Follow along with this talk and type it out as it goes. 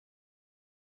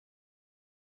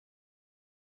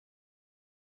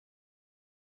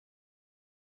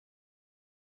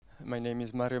My name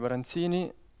is Mario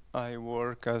Baranzini. I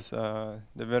work as a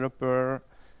developer,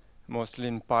 mostly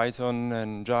in Python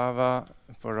and Java,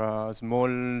 for a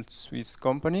small Swiss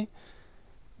company.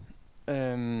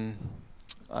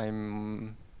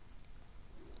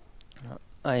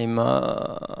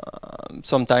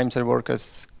 Sometimes I work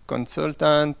as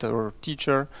consultant or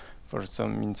teacher for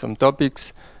in some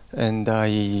topics, and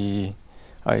I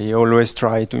always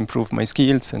try to improve my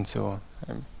skills, and so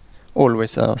I'm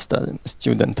always a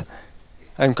student.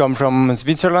 I come from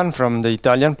Switzerland, from the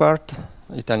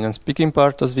Italian-speaking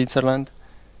part of Switzerland,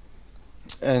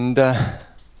 and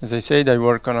as I said, I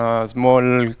work on a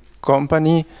small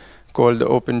company called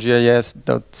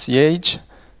OpenGIS.ch.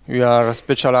 We are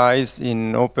specialized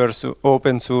in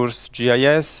open source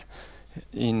GIS,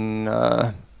 in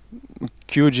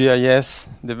QGIS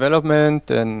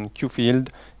development, and QField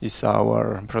is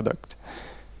our product.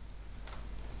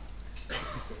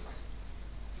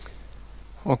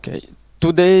 Okay,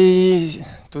 today's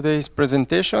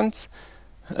presentations,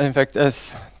 in fact,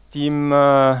 as Tim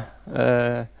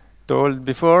told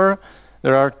before,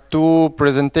 there are two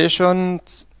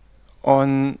presentations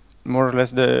on more or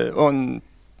less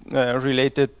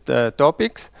related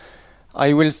topics.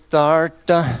 I will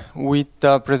start with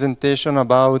a presentation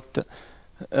about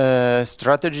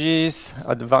strategies,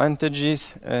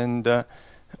 advantages, and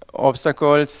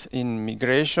obstacles in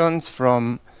migrations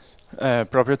from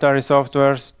proprietary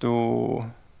softwares to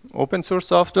open source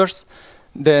softwares.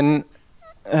 Then,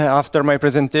 after my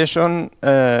presentation,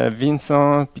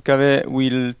 Vincent Picavet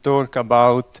will talk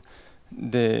about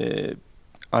the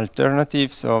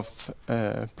alternatives of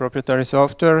proprietary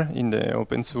software in the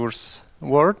open source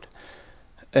world.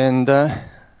 And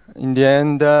in the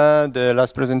end, the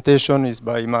last presentation is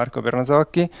by Marco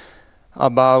Bernasocchi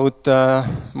about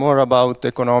more about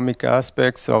economic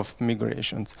aspects of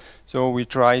migrations. So we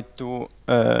try to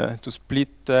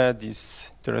split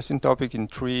this interesting topic in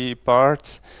three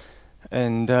parts,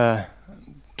 and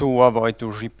to avoid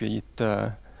to repeat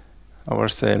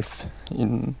ourselves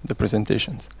in the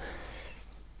presentations.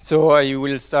 So I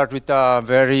will start with a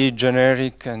very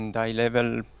generic and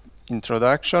high-level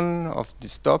introduction of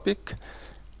this topic.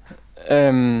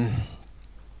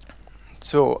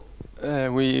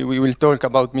 We will talk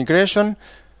about migration.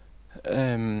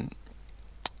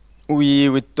 We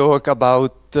will talk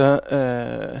about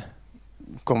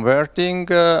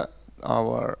converting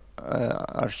our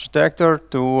architecture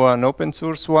to an open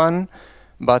source one,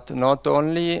 but not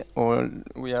only, or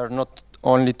we are not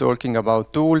only talking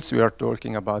about tools, we are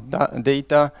talking about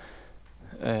data,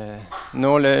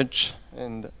 knowledge,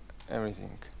 and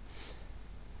everything.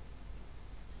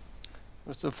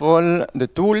 First of all, the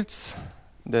tools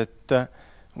that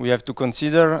we have to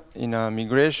consider in a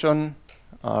migration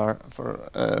are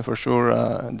for sure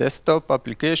a desktop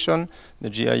application, the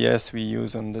GIS we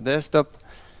use on the desktop,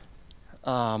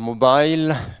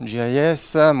 mobile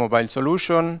GIS, mobile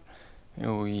solution.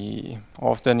 We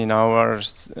often in our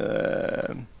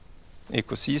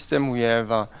ecosystem we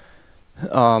have a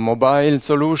mobile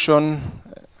solution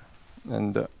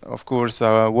and of course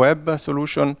a web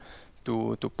solution.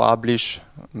 To publish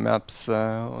maps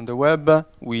on the web,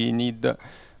 we need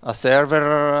a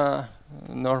server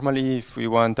normally if we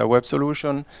want a web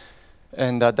solution,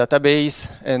 and a database,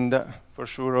 and for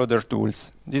sure other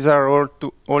tools. These are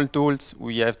all tools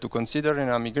we have to consider in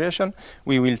a migration.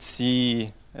 We will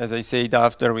see, as I said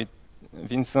after with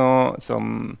Vincent,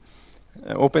 some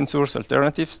open source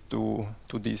alternatives to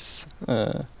these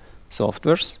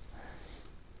softwares.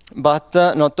 But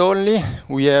not only,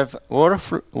 we have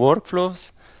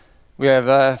workflows. We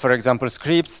have, for example,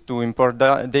 scripts to import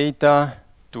data,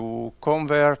 to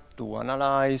convert, to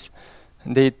analyze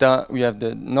data. We have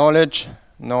the knowledge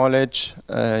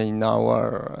in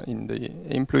the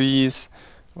employees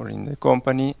or in the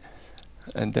company,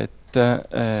 and that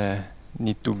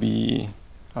need to be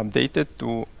updated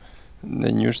to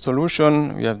the new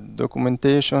solution. We have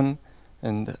documentation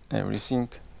and everything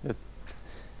that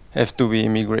have to be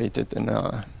migrated, and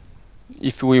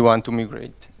if we want to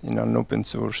migrate in an open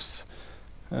source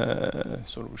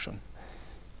solution.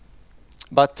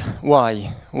 But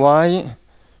why? Why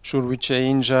should we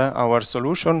change our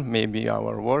solution, maybe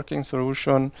our working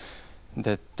solution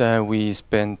that we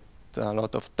spent a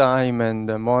lot of time and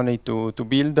money to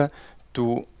build,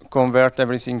 to convert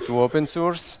everything to open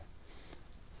source?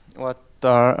 What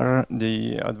are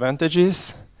the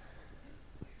advantages?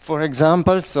 For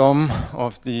example, some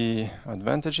of the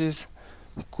advantages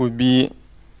could be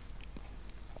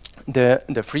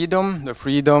the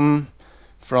freedom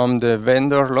from the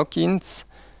vendor lock-ins.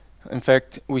 In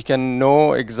fact, we can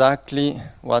know exactly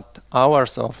what our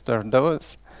software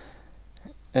does,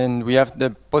 and we have the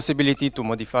possibility to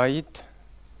modify it,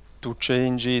 to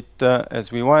change it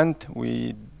as we want.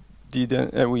 We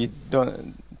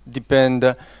don't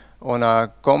depend on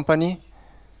a company.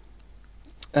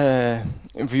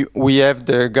 We have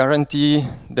the guarantee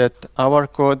that our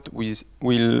code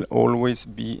will always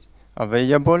be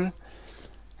available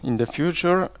in the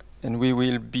future, and we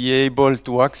will be able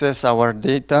to access our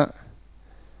data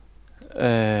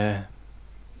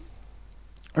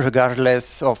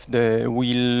regardless of the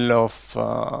will of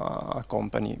a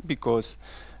company, because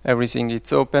everything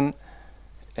is open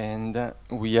and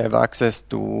we have access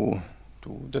to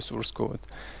the source code.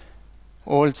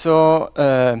 Also,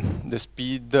 the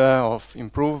speed of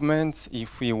improvements,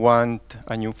 if we want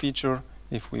a new feature,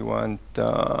 if we want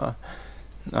a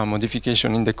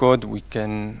modification in the code, we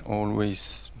can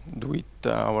always do it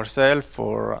ourselves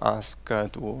or ask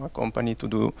to a company to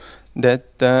do that.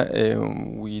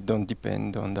 We don't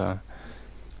depend on the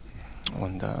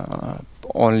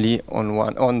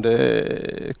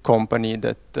company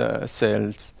that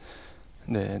sells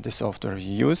the software we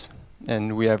use.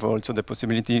 And we have also the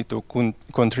possibility to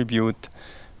contribute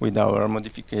with our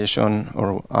modification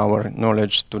or our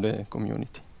knowledge to the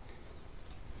community.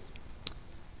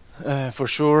 For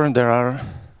sure, there are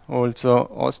also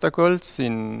obstacles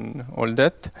in all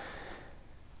that.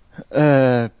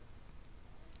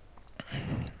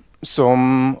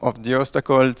 Some of the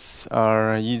obstacles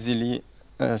are easily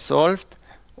solved,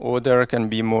 others can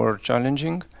be more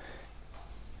challenging.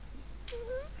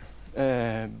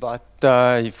 But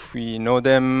if we know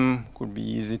them, it could be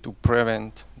easy to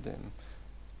prevent them.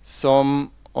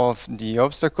 Some of the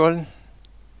obstacles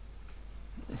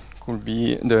could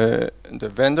be the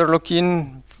vendor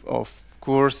lock-in. Of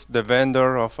course, the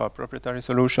vendor of a proprietary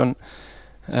solution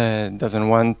doesn't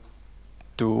want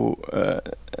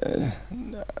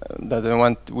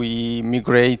we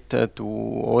migrate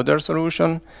to other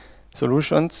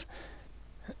solutions,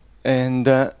 and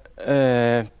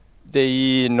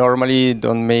they normally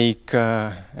don't make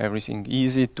everything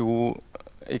easy to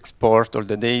export all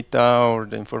the data or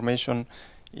the information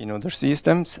in other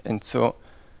systems, and so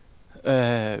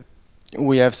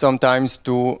we have sometimes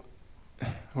to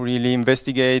really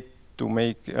investigate, to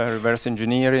make reverse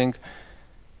engineering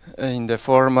in the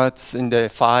formats, in the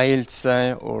files,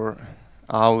 or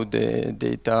how the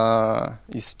data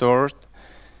is stored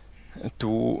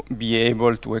to be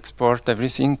able to export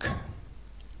everything.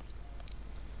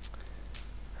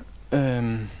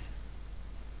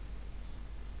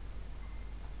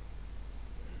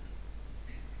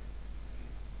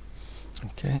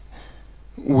 Okay,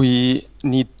 we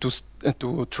need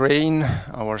to train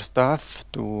our staff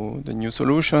to the new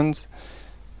solutions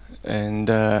and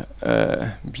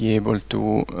be able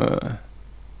to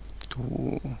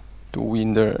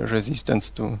win the resistance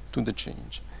to the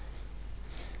change.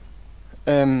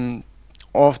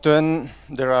 Often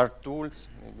there are tools.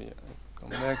 Maybe I'll come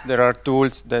back. There are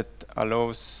tools that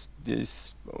allows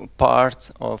these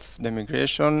parts of the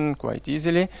migration quite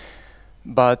easily,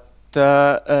 but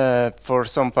for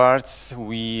some parts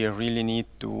we really need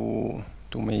to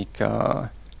make a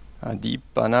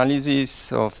deep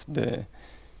analysis of the,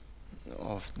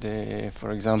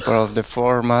 for example, of the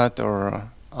format or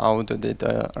how the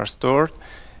data are stored,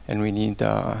 and we need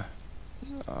a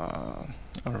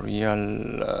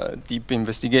real deep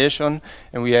investigation,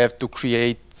 and we have to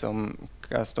create some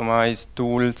customized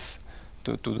tools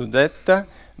to do that,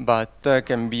 but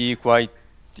can be quite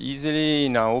easily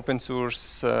in an open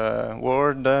source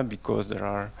world because there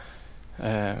are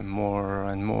more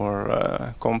and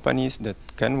more companies that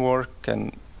can work,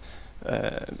 can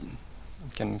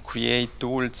create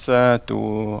tools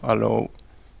to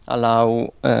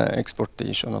allow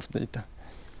exportation of data.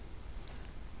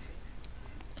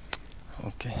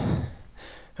 Okay.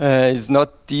 It's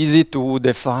not easy to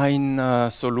define a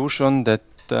solution that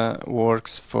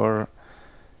works for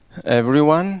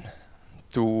everyone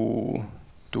to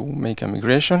make a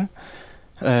migration.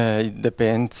 It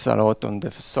depends a lot on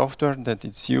the software that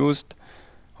is used,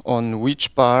 on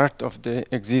which part of the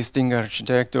existing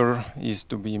architecture is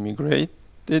to be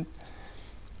migrated.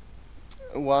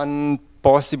 One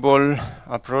possible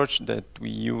approach that we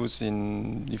use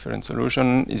in different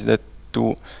solutions is that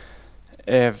to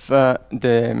have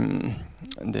the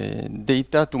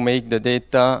data, to make the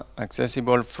data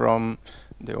accessible from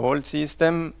the old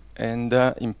system and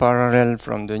in parallel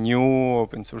from the new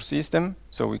open source system,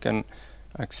 so we can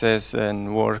access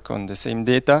and work on the same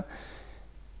data,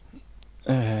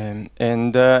 and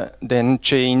then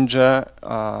change a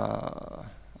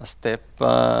step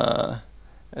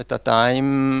at a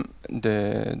time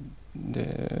the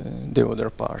other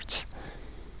parts.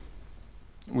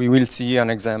 we will see an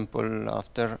example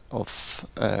after of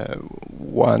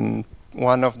one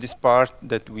of this part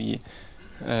that we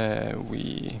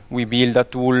build a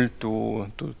tool to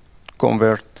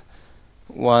convert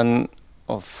one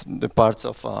of the parts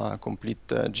of a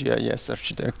complete GIS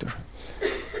architecture.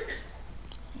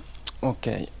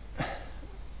 Okay.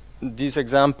 This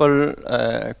example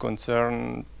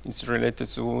is related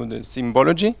to the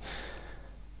symbology.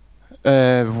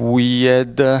 We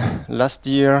had last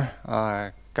year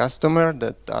a customer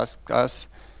that asked us,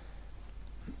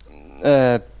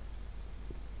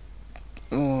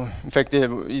 in fact,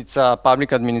 it's a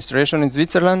public administration in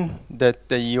Switzerland that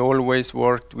they always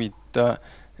worked with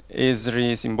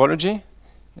Esri symbology,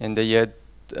 and they had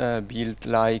built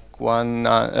like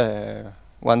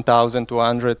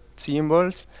 1,200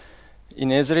 symbols in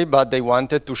Esri, but they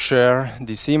wanted to share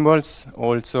the symbols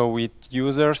also with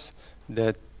users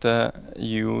that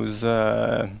use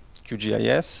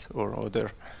QGIS or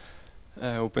other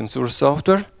open source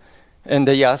software. And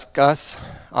they asked us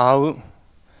how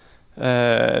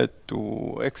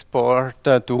to export,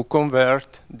 to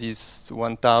convert these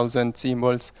 1,000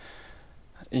 symbols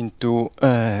into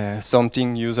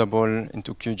something usable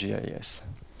into QGIS.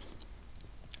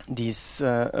 These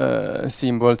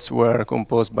symbols were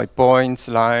composed by points,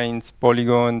 lines,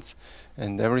 polygons,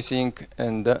 and everything.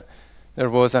 And there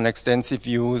was an extensive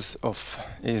use of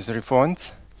Esri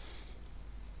fonts.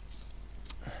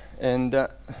 And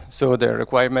so the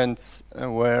requirements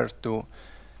were to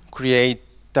create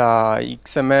a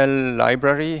XML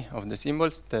library of the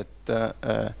symbols that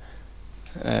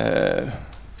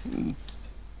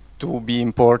to be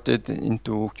imported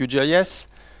into QGIS,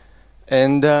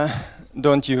 and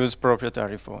don't use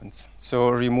proprietary fonts. So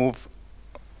remove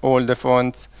all the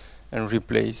fonts and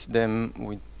replace them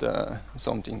with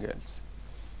something else.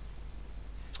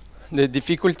 The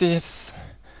difficulties,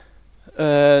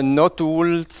 no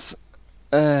tools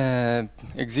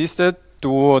existed to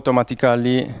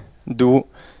automatically do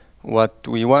what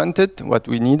we wanted, what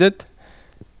we needed.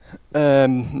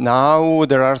 Now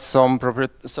there are some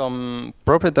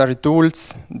proprietary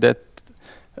tools that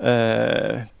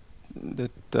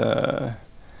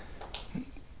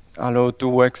allow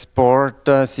to export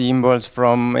symbols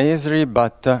from Esri,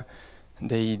 but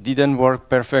they didn't work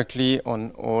perfectly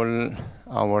on all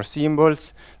our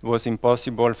symbols. It was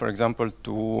impossible, for example,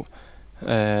 to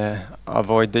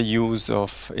avoid the use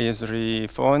of Esri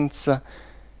fonts,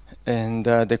 and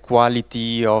the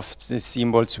quality of the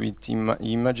symbols with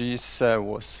images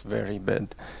was very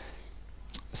bad.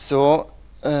 So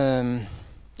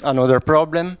another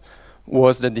problem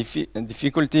was the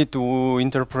difficulty to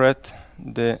interpret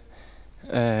the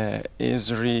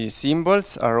Esri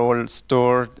symbols are all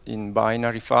stored in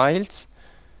binary files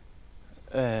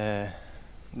that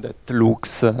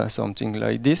looks something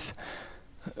like this.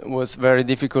 It was very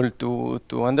difficult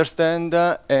to understand,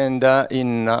 and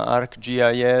in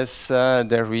ArcGIS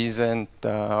there isn't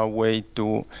a way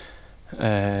to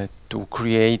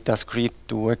create a script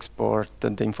to export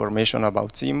the information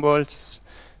about symbols.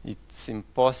 It's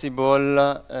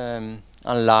impossible,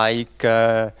 unlike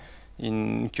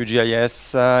in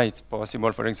QGIS, it's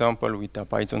possible, for example, with a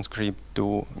Python script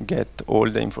to get all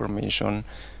the information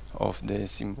of the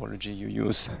symbology you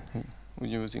use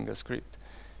using a script.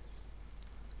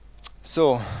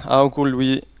 So how could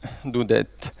we do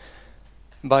that?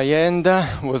 By end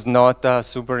was not a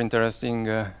super interesting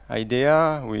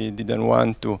idea. We didn't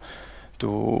want to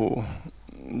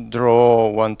draw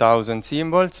 1,000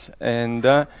 symbols,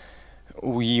 and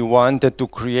we wanted to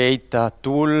create a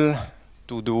tool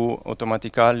to do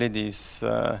automatically this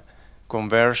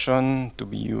conversion to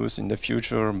be used in the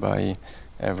future by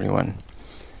everyone.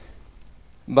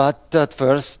 But at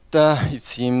first, it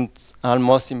seemed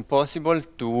almost impossible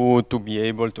to be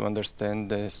able to understand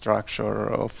the structure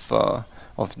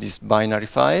of these binary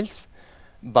files.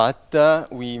 But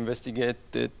we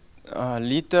investigated a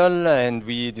little, and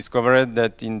we discovered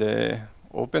that in the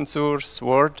open source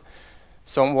world,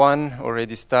 someone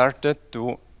already started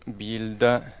to build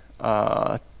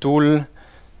a tool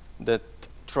that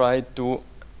tried to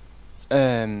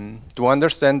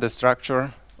understand the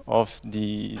structure of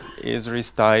the Esri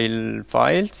style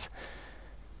files.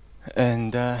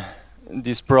 And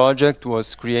this project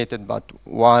was created by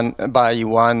one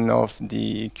of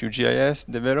the QGIS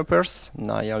developers,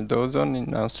 Niall Dawson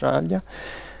in Australia.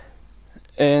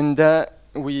 And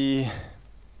we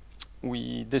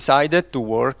decided to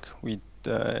work with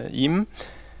him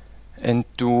and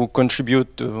to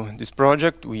contribute to this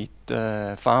project with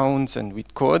fonts and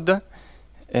with code.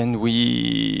 And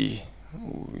we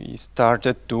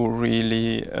started to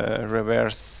really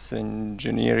reverse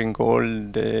engineering all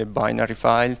the binary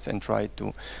files and try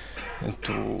to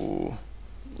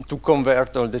to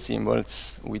convert all the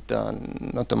symbols with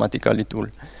an automatically tool.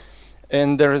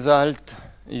 And the result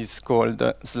is called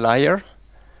Slayer.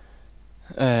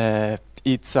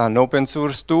 It's an open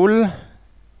source tool.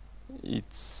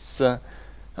 It's a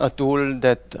tool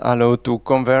that allows to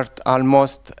convert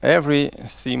almost every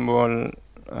symbol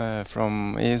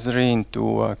from Esri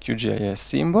into a QGIS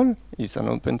symbol. It's an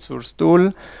open source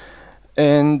tool.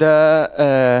 And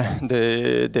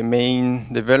the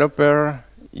main developer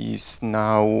is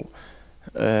now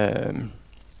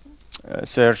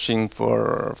searching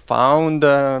for fund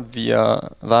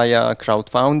via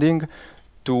crowdfunding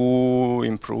to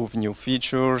improve new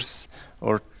features,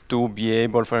 or to be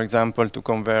able, for example, to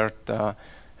convert a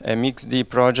MXD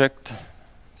project,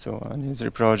 so an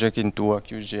Esri project, into a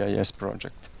QGIS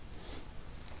project.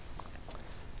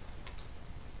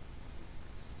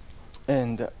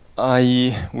 And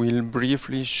I will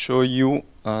briefly show you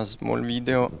a small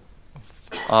video of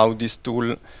how this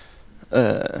tool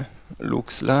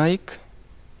looks like.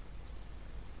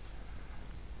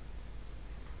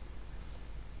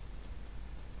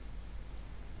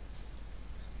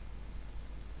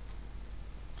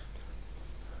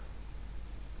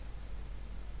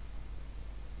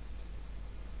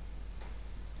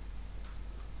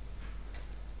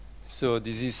 So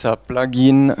this is a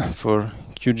plugin for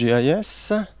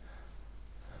QGIS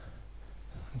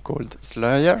called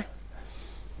Slayer.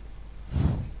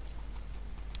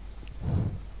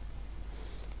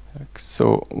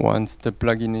 So once the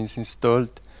plugin is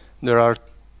installed, there are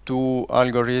two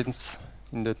algorithms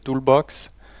in the toolbox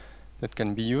that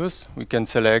can be used. We can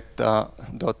select a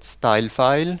 .style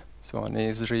file, so an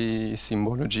Esri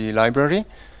symbology library.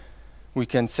 We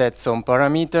can set some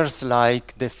parameters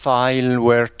like the file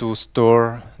where to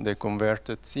store the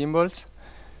converted symbols.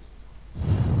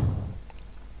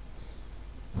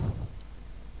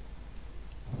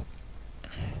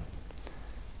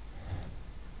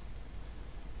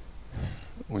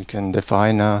 We can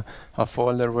define a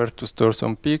folder where to store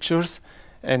some pictures,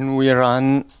 and we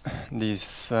run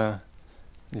this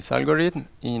algorithm.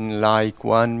 In like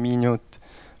 1 minute,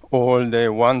 all the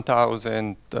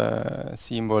 1,000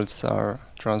 symbols are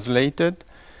translated.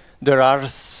 There are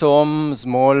some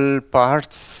small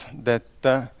parts that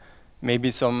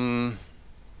maybe something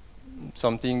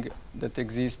that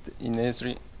exists in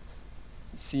Esri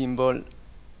symbol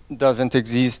doesn't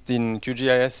exist in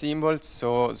QGIS symbols,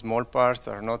 so small parts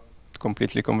are not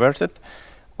completely converted.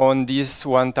 On these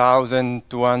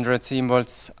 1,200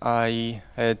 symbols, I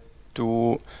had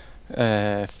to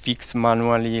fix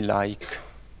manually like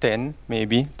 10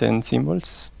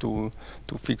 symbols to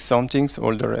fix some things.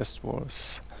 All the rest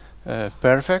was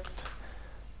perfect.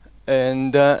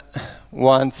 And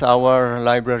once our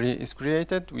library is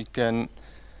created, we can,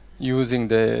 using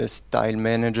the style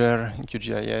manager in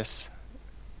QGIS,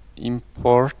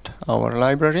 import our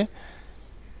library.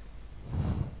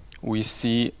 We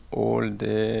see all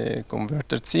the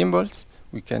converted symbols.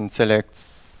 We can select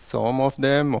some of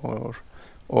them or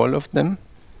all of them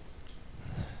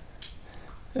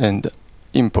and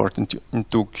import into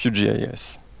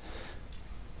QGIS.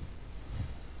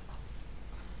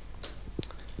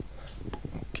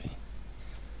 Okay.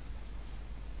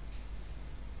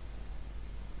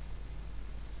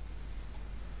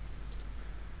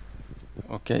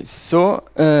 Okay, so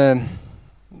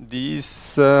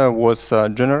this was a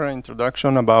general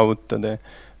introduction about the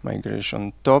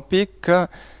migration topic.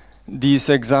 This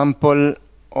example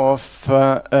of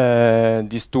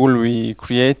this tool we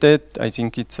created, I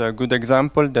think it's a good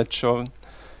example that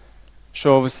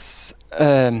shows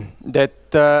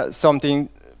that something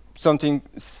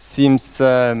seems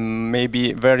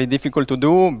maybe very difficult to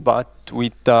do, but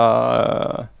with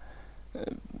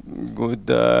good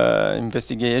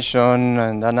investigation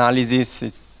and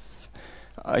analysis,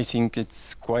 I think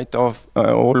it's quite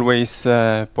always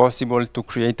possible to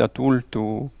create a tool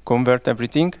to convert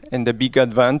everything. And the big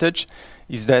advantage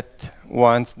is that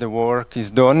once the work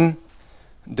is done,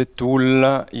 the tool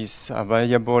is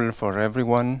available for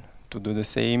everyone to do the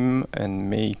same and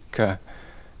make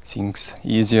things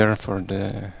easier for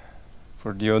the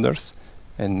others,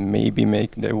 and maybe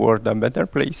make the world a better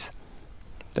place.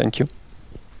 Thank you.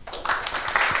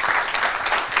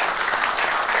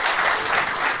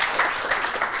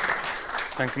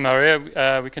 Thank you,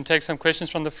 Maria. We can take some questions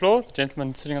from the floor. The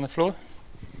gentleman sitting on the floor.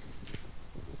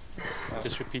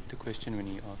 Just repeat the question when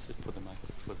you ask it for the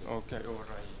microphone. Okay, or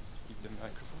I keep the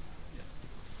microphone.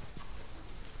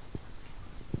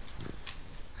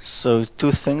 So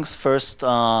 2 things. First,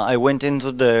 I went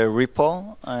into the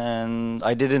repo and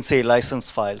I didn't say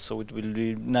license file, so it will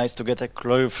be nice to get a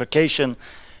clarification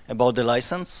about the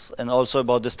license and also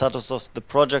about the status of the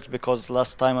project, because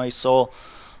last time I saw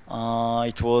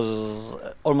it was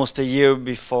almost a year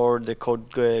before the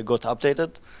code got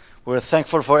updated. We're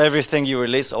thankful for everything you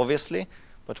release, obviously,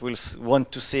 but we'll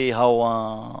want to see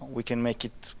how we can make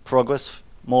it progress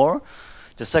more.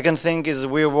 The second thing is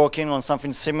we're working on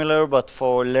something similar, but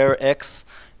for Layer X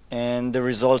and the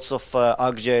results of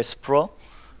ArcGIS Pro,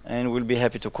 and we'll be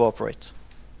happy to cooperate,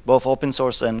 both open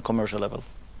source and commercial level.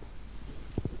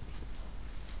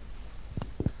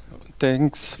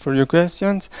 Thanks for your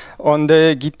questions. On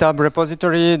the GitHub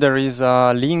repository, there is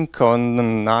a link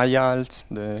on Nayals,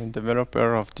 the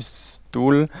developer of this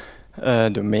tool,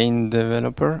 the main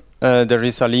developer. There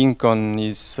is a link on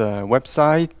his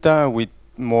website with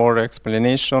more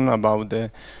explanation about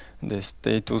the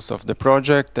status of the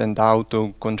project and how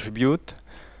to contribute.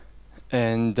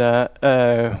 And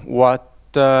what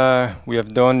we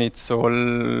have done, it's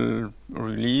all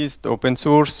released, open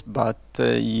source, but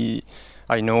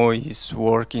I know he's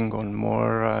working on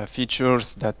more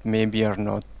features that maybe are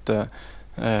not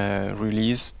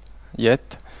released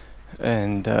yet,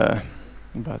 and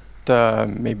but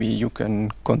maybe you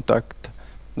can contact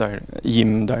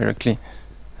him directly,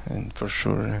 and for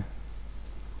sure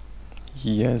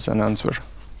he has an answer.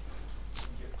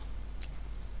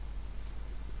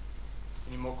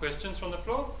 Any more questions from the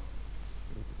floor?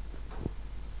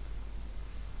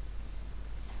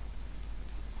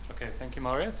 Okay, thank you,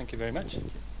 Mario. Thank you very much.